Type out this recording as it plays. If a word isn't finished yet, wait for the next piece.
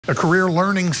A Career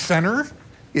Learning Center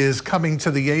is coming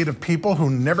to the aid of people who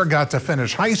never got to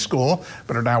finish high school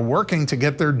but are now working to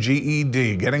get their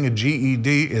GED. Getting a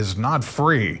GED is not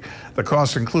free. The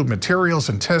costs include materials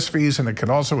and test fees, and it can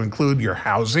also include your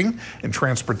housing and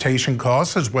transportation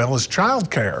costs as well as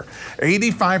childcare.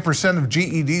 85% of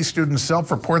GED students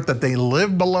self-report that they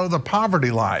live below the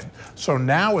poverty line. So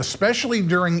now, especially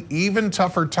during even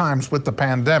tougher times with the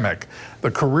pandemic,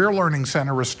 the Career Learning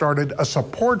Center has started a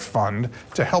support fund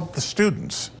to help the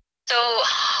students. So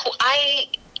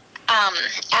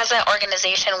as an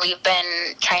organization, we've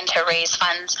been trying to raise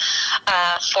funds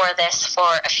for this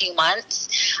for a few months,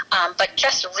 but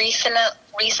just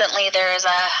recently there is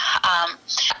a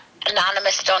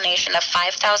anonymous donation of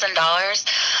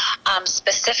 $5,000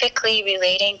 specifically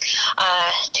relating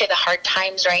to the hard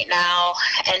times right now,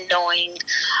 and knowing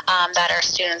that our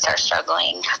students are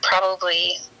struggling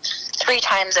probably 3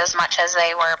 times as much as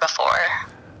they were before.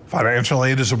 Financial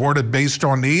aid is awarded based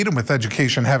on need, and with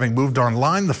education having moved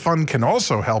online, the fund can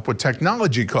also help with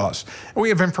technology costs. We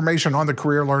have information on the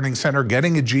Career Learning Center,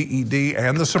 getting a GED,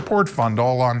 and the support fund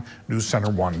all on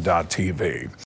newscenter1.tv.